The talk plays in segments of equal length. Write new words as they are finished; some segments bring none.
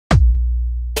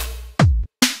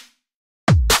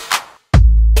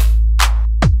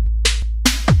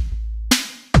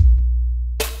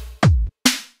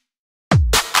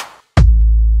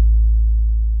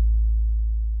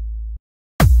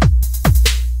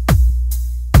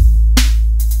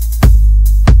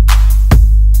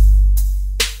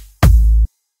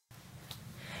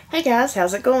Hey guys,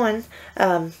 how's it going?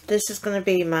 This is going to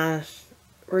be my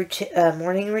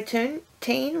morning routine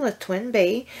with Twin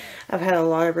B. I've had a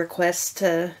lot of requests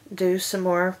to do some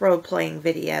more role-playing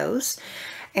videos,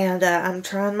 and I'm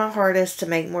trying my hardest to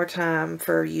make more time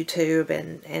for YouTube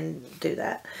and do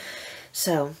that.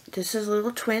 So, this is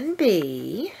little Twin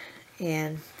B,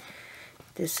 and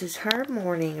this is her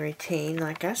morning routine,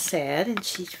 like I said, and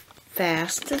she's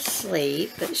fast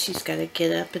asleep, but she's got to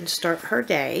get up and start her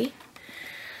day.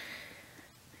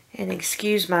 And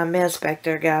excuse my mess back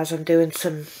there, guys. I'm doing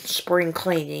some spring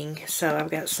cleaning, so I've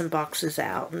got some boxes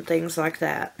out and things like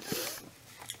that.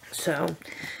 So,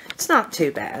 it's not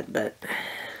too bad, but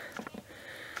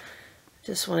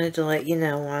just wanted to let you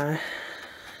know I'm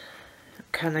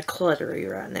kind of cluttery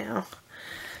right now.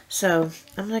 So,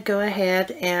 I'm going to go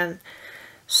ahead and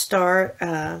start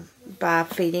by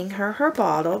feeding her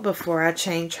bottle before I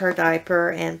change her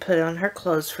diaper and put on her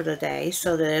clothes for the day,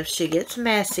 so that if she gets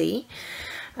messy,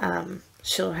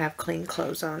 she'll have clean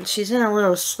clothes on. She's in a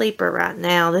little sleeper right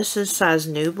now. This is size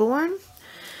newborn,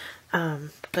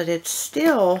 but it's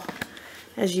still,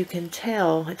 as you can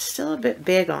tell, it's still a bit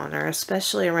big on her,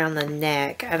 especially around the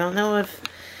neck. I don't know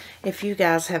if you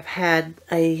guys have had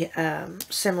a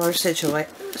similar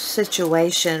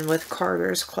situation with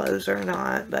Carter's clothes or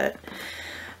not, but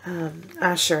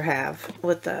I sure have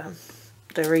with the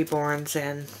reborns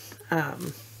and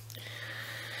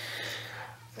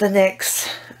the necks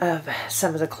of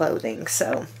some of the clothing.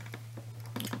 So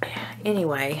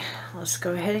anyway, let's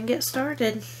go ahead and get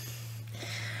started.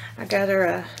 I got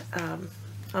her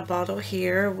a bottle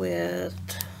here with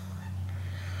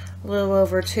a little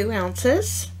over 2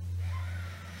 ounces.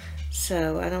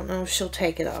 So I don't know if she'll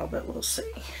take it all, but we'll see.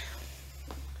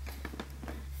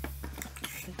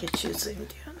 I'll get you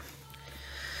zoomed in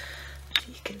so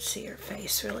you can see her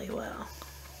face really well.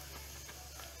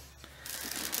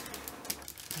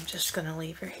 I'm just going to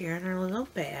leave her here in her little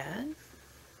bed.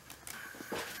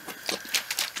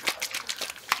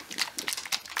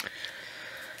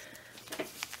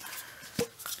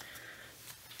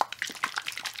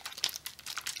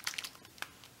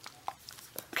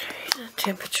 Okay, the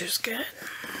temperature's good.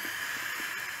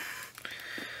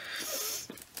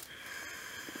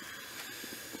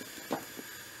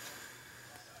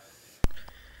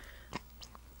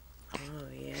 Oh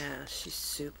yeah, she's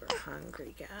super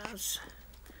hungry, guys.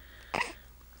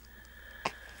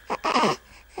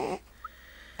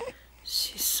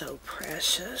 She's so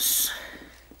precious.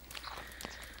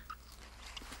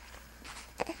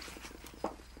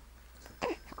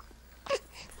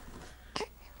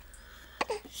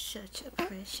 Such a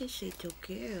precious little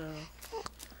girl.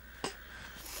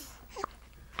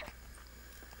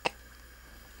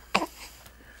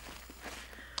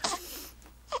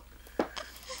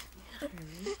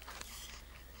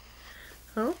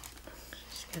 Oh,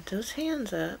 she's got those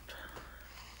hands up.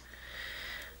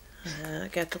 I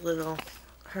got her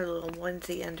little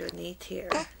onesie underneath here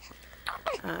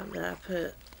that I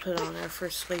put on her for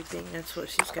sleeping. That's what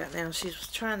she's got now. She's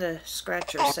trying to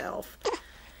scratch herself,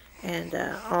 and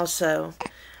also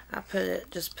I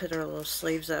just put her little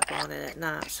sleeves up on it at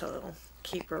night, so it'll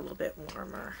keep her a little bit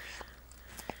warmer.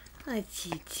 What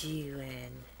you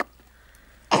doing?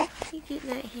 You getting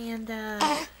that hand up?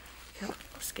 Come on,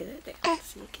 let's get it down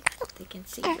so they can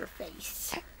see your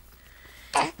face.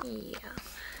 Yeah.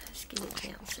 Let's get it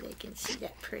down so they can see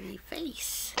that pretty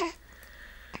face.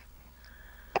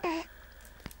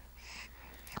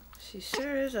 She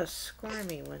sure is a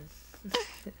squirmy one.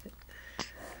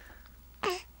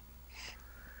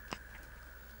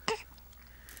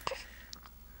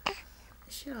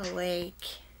 Is she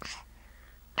awake?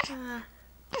 Okay,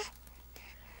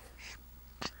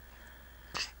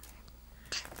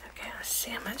 let's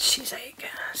see how much she's ate,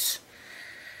 guys.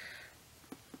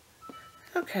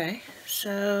 Okay,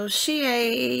 so she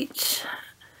ate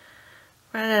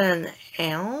right at an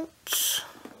ounce.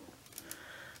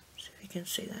 See if you can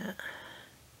see that.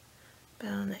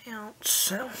 About an ounce,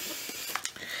 so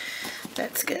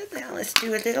that's good. Now let's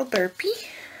do a little burpee.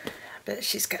 I bet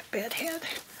she's got bad head.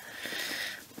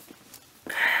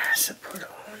 Support her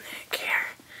whole neck here.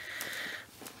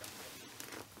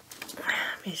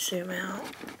 Let me zoom out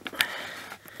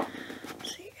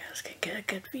so you guys can get a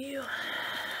good view.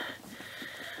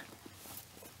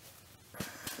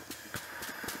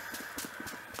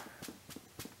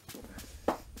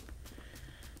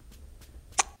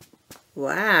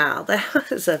 Wow, that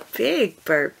was a big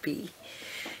burpee.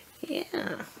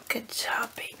 Yeah, good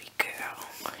job, baby girl.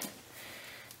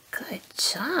 Good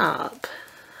job.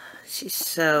 She's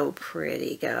so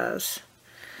pretty, guys.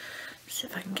 Let's see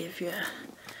if I can give you a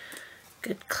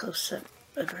good close-up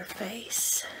of her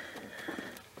face.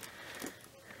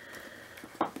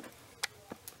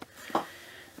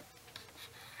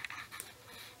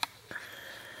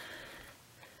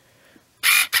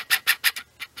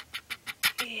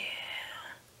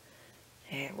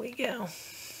 we go.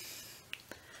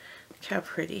 Look how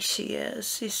pretty she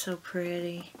is. She's so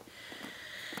pretty.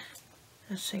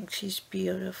 I think she's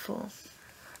beautiful.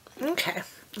 Okay,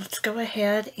 let's go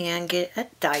ahead and get a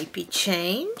diaper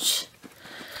change.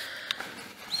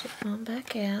 Zip on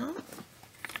back out.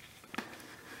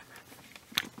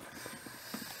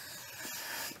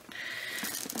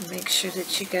 Make sure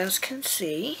that you guys can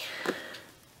see.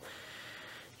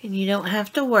 And you don't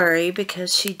have to worry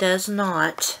because she does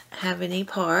not have any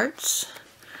parts.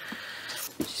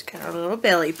 She's got her little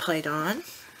belly plate on.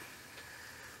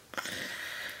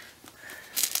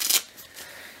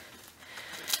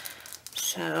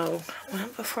 So, well,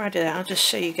 before I do that, I'll just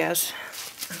show you guys.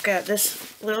 I've got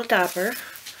this little diaper,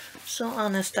 this little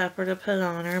Honest diaper to put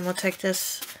on her. And we'll take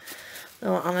this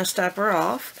little Honest diaper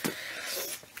off.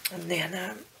 And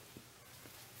then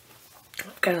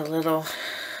I've got a little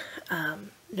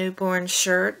newborn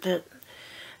shirt that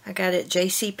I got at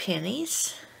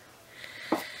JCPenney's.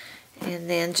 And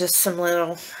then just some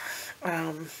little,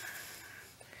 Old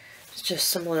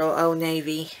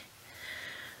Navy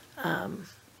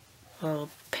little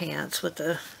pants with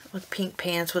pink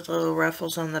pants with little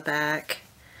ruffles on the back.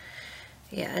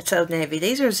 Yeah, it's Old Navy.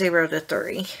 These are 0 to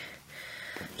 3.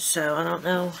 So I don't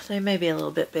know. They may be a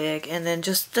little bit big. And then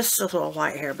just this little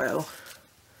white hair bow.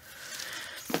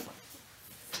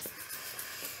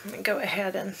 Let me go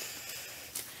ahead and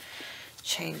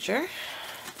change her.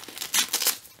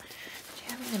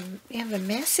 You have a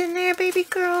mess in there, baby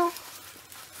girl?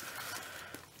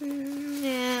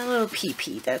 Yeah, a little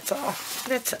pee-pee, that's all.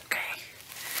 That's okay.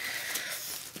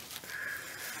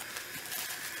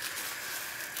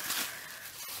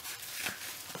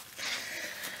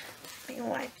 Let me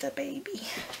wipe the baby.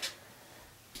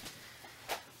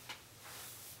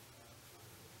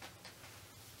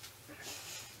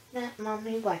 Let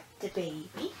mommy wipe the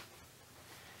baby.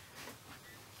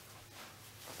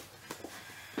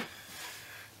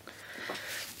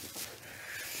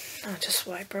 I'll just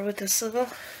wipe her with this little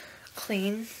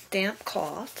clean, damp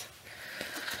cloth.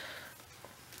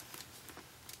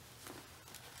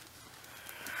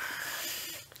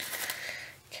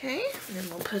 Okay, and then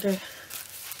we'll put a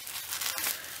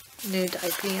new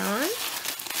diaper on.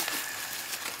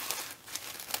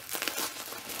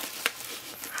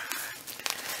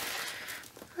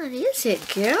 What is it,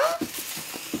 girl?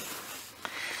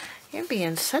 You're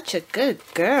being such a good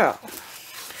girl.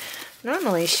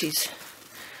 Normally she's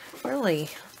really,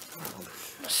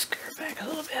 let's screw her back a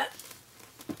little bit,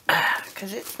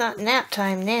 because it's not nap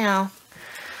time now,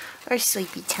 or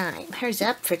sleepy time. Her's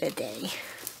up for the day.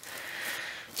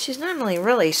 She's normally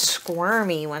really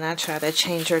squirmy when I try to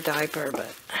change her diaper,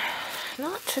 but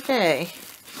not today.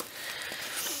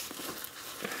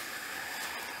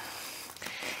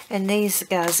 And these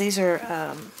guys, these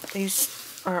are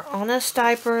Honest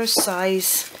diapers,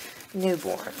 size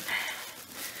newborn.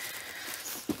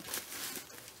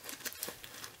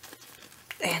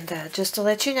 And just to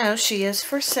let you know, she is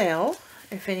for sale.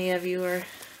 If any of you are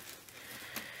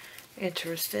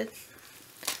interested,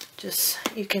 just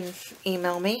you can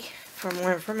email me for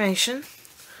more information.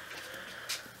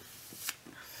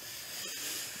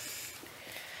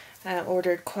 I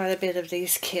ordered quite a bit of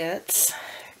these kits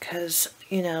because,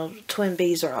 you know, twin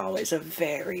bees are always a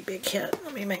very big hit.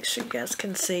 Let me make sure you guys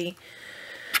can see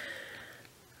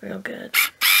real good,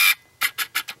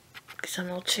 because I'm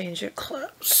going to change it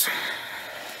close.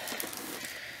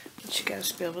 You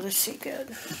guys be able to see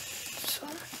good. So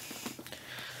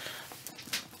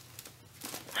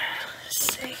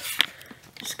let's see.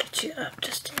 Let's get you up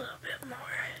just a little bit more.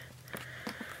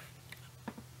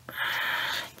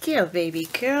 Deal, baby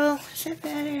girl. Is that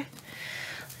better?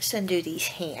 Let's undo these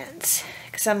hands,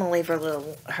 because I'm gonna leave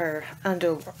her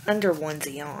under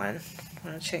onesie on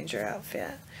when I change her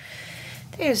outfit.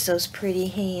 There's those pretty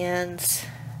hands.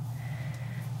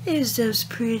 There's those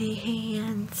pretty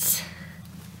hands.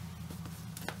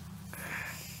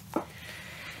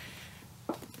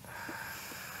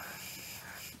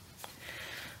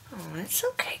 Oh, it's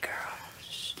okay, girl.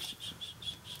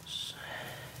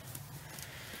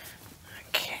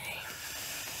 Okay.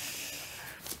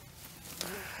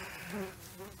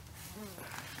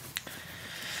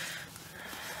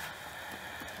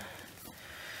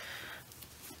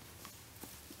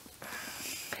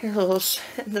 Her little,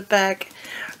 in the back,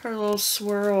 her little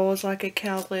swirl is like a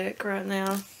cowlick right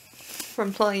now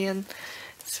from playing.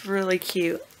 It's really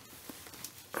cute.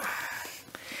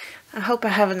 I hope I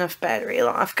have enough battery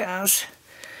life, guys.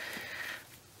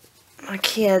 My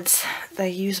kids, they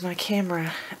use my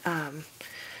camera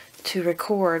to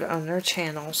record on their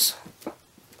channels.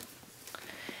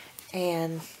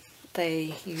 And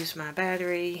they use my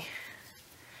battery.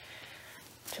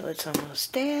 till it's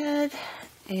almost dead.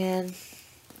 And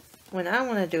when I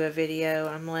want to do a video,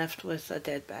 I'm left with a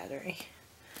dead battery.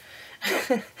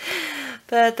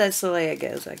 But that's the way it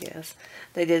goes, I guess.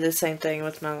 They did the same thing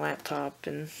with my laptop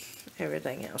and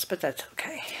everything else, but that's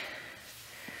okay.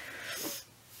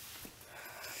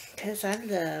 Because I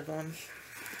love them.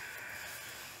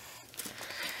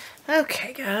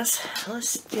 Okay, guys,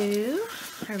 let's do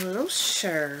her little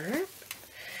shirt.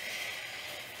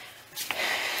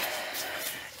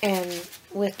 And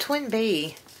with Twin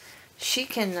B, she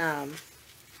can,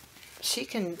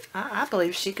 I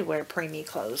believe she could wear preemie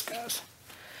clothes, guys.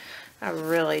 I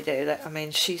really do. I mean,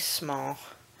 she's small.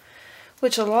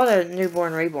 Which a lot of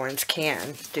newborn reborns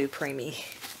can do preemie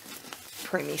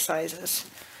sizes.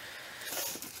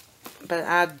 But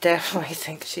I definitely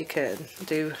think she could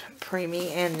do preemie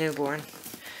and newborn.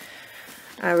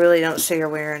 I really don't see her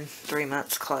wearing 3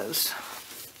 months clothes.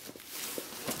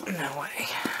 No way.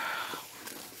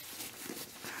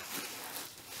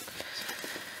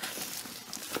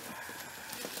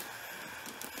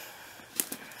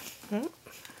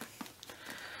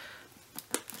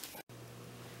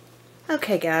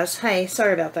 Okay, guys. Hey,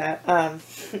 sorry about that.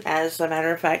 As a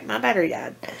matter of fact, my battery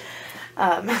died.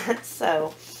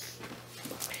 So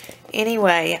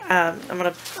anyway,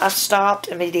 I stopped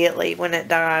immediately when it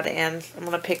died, and I'm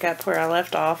gonna pick up where I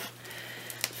left off.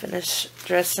 Finish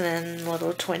dressing in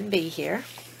little Twin B here.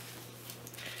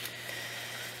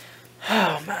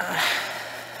 Oh my.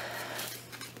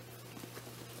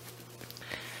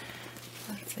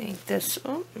 I think this,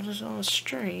 oh, there's on a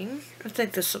string. I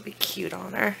think this will be cute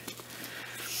on her.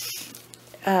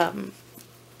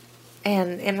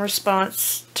 And in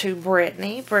response to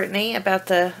Brittany, about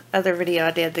the other video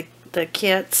I did, the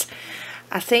kits,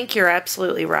 I think you're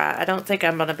absolutely right. I don't think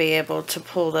I'm going to be able to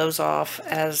pull those off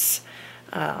as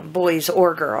boys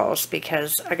or girls,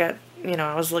 because I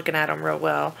was looking at them real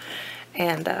well,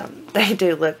 and they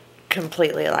do look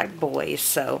completely like boys.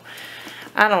 So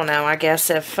I don't know. I guess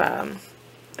if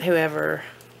whoever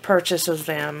purchases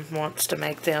them wants to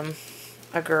make them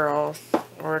a girl,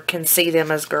 or can see them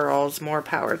as girls, more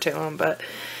power to them. But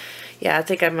yeah, I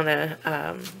think I'm going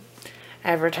to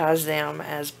advertise them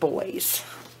as boys.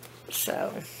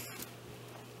 So,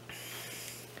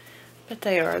 but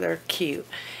they're cute.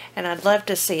 And I'd love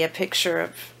to see a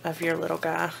picture of your little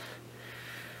guy,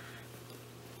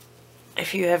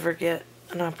 if you ever get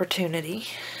an opportunity.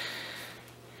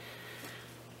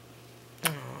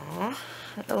 Aww,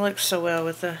 it looks so well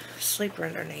with the sleeper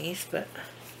underneath, but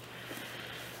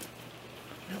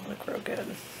it'll look real good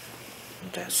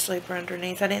with that sleeper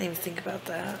underneath. I didn't even think about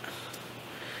that.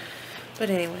 But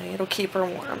anyway, it'll keep her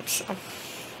warm. So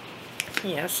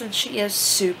yes, and she is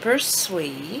super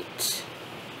sweet.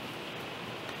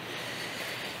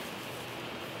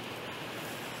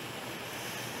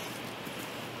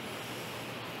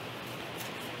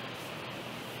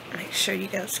 Make sure you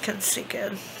guys can see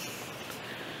good.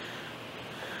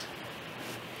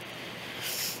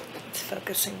 It's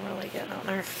focusing really good on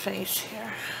her face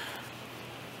here.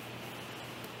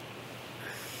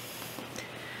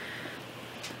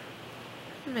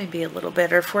 Maybe a little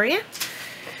better for you.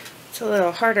 It's a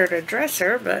little harder to dress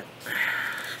her, but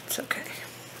it's okay.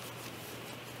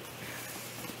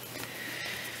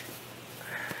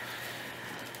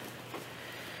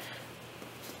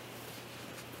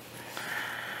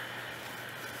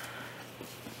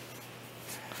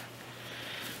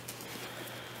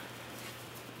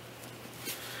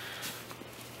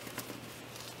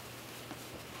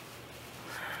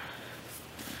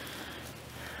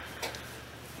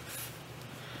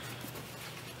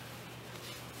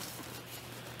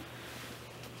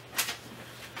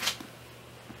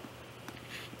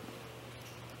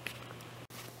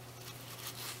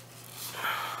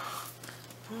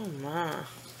 Oh my, I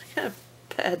got a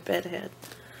bad bedhead.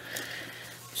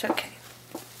 It's okay.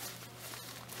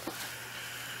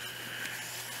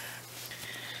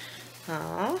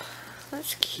 Oh,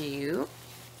 that's cute.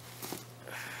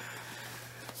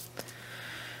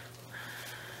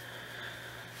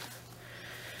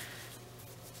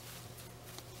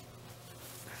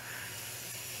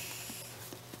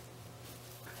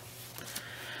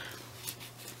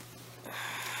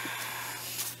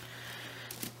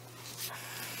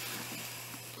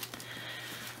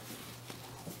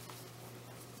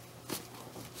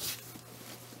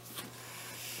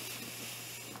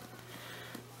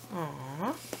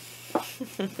 Aww.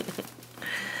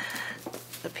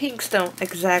 The pinks don't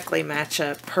exactly match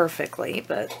up perfectly,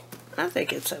 but I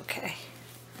think it's okay.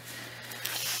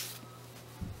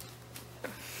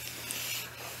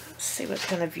 Let's see what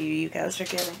kind of view you guys are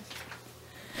getting.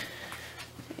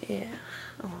 Yeah.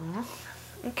 Aww.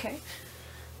 Okay.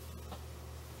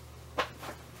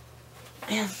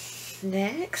 And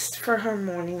next, for her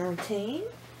morning routine,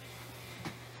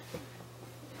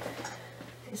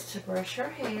 is to brush her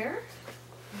hair.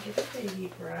 Get a baby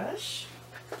brush.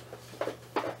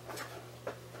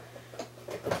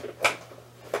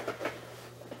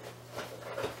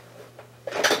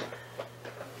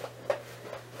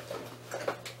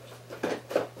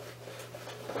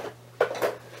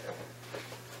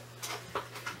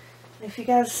 If you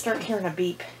guys start hearing a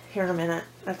beep here in a minute,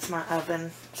 that's my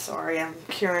oven. Sorry, I'm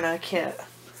curing a kit.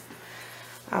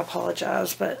 I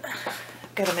apologize, but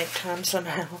I've got to make time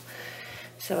somehow.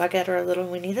 So I got her a little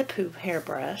Winnie the Pooh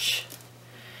hairbrush.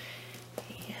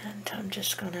 And I'm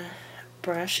just going to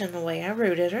brush in the way I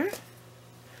rooted her.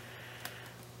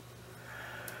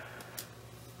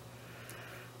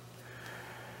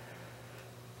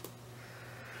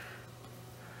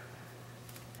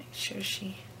 Make sure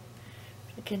she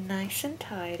looking nice and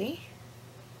tidy.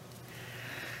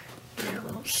 Get a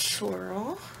little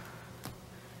swirl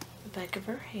the back of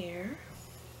her hair.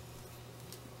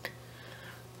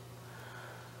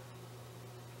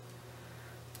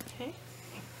 Okay,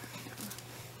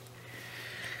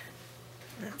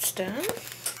 that's done.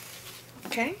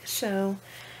 Okay, so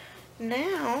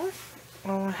now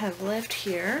all I have left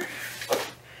here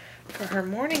for her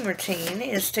morning routine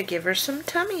is to give her some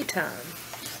tummy time.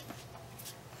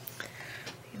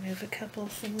 Move a couple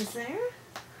of things there.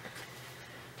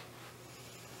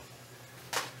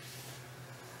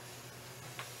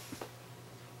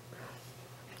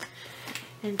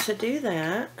 And to do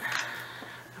that,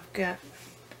 I've got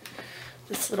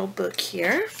this little book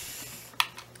here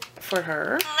for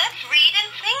her. Let's read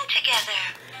and sing together.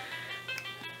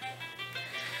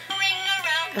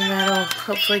 And that'll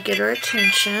hopefully get her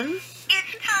attention.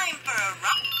 It's time for a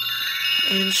rock.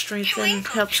 And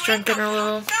help strengthen her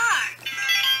little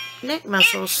neck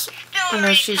muscles. I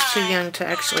know she's too young to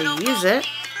actually use it.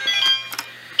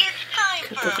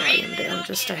 Cut the volume down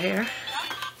just a hair.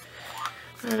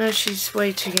 I know she's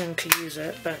way too young to use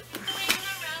it, but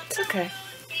it's okay.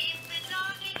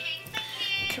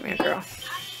 Come here, girl.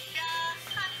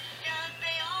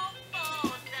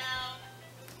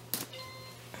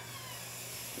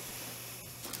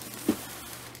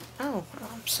 Oh,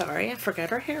 I'm sorry. I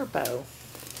forgot her hair bow.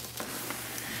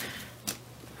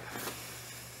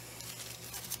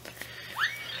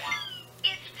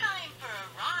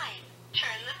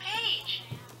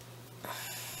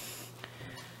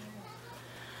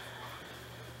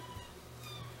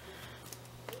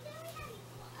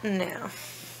 Now,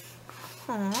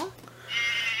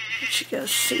 let you guys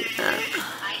see that.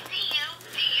 I see you.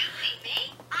 Do you see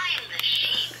me? I am the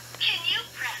sheep. Can you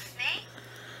press me?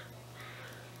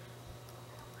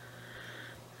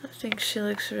 I think she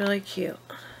looks really cute.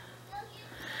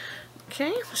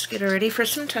 Okay, let's get her ready for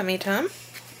some tummy time.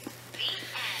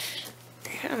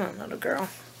 Come on, little girl.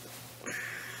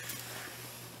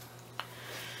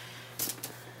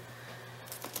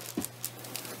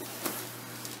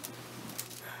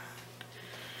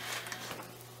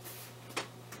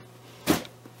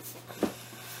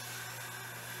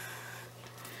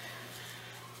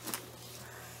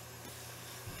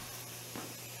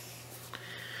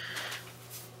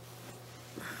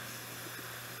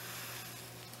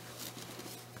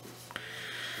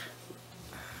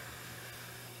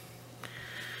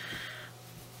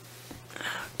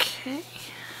 Okay.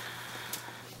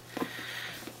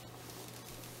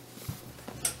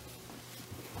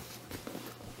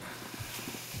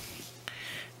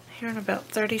 Here in about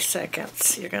 30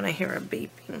 seconds, you're going to hear a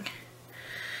beeping.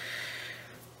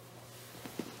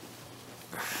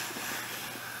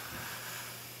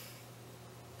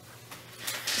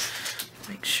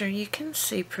 Make sure you can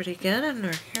see pretty good, and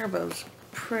her hair bow's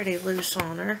pretty loose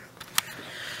on her.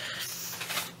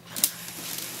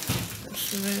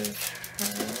 Let's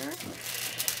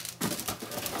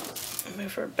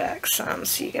move her back some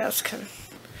so you guys can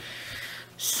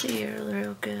see her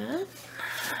real good.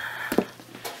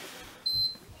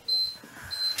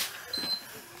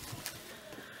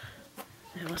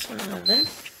 That was my oven.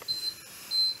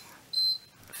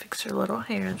 Fix her little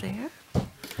hair there.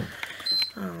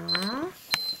 Aww.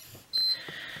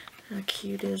 How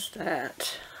cute is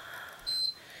that?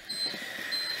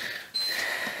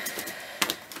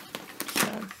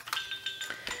 So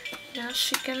now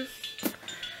she can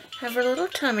have her little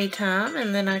tummy time,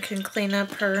 and then I can clean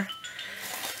up her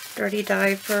dirty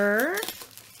diaper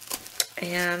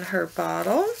and her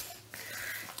bottle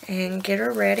and get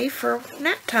her ready for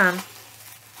nap time.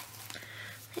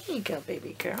 There you go,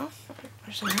 baby girl.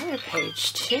 There's another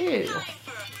page too.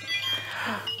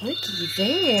 Looky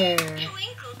there.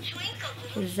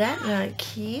 Is that not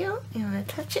cute? You want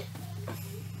to touch it?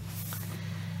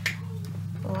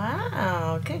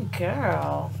 Wow, good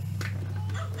girl.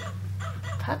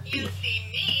 Puppy. You see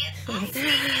me, I see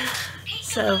you.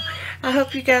 So, I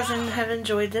hope you guys have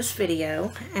enjoyed this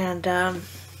video. And,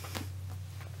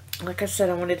 like I said,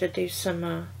 I wanted to do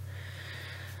some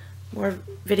more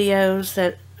videos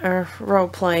that are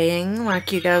role-playing,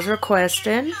 like you guys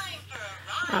requested. Time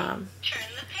for a ride. Turn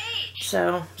the page.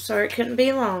 So, sorry it couldn't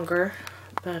be longer,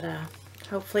 but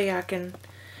hopefully I can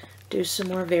do some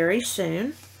more very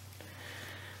soon.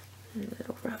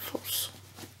 Little ruffles.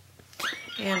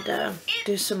 And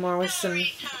do some more with some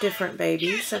different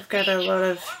babies. I've got a lot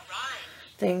of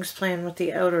things planned with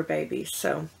the older babies,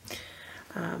 so,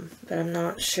 but I'm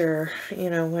not sure, you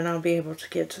know, when I'll be able to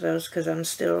get to those because I'm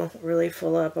still really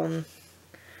full up on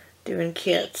doing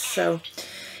kits. So,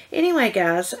 anyway,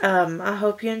 guys, I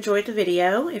hope you enjoyed the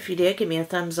video. If you did, give me a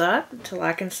thumbs up to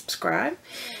like and subscribe.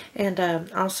 And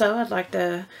also, I'd like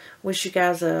to wish you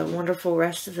guys a wonderful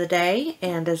rest of the day.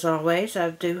 And as always,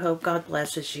 I do hope God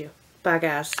blesses you. Bye,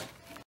 guys.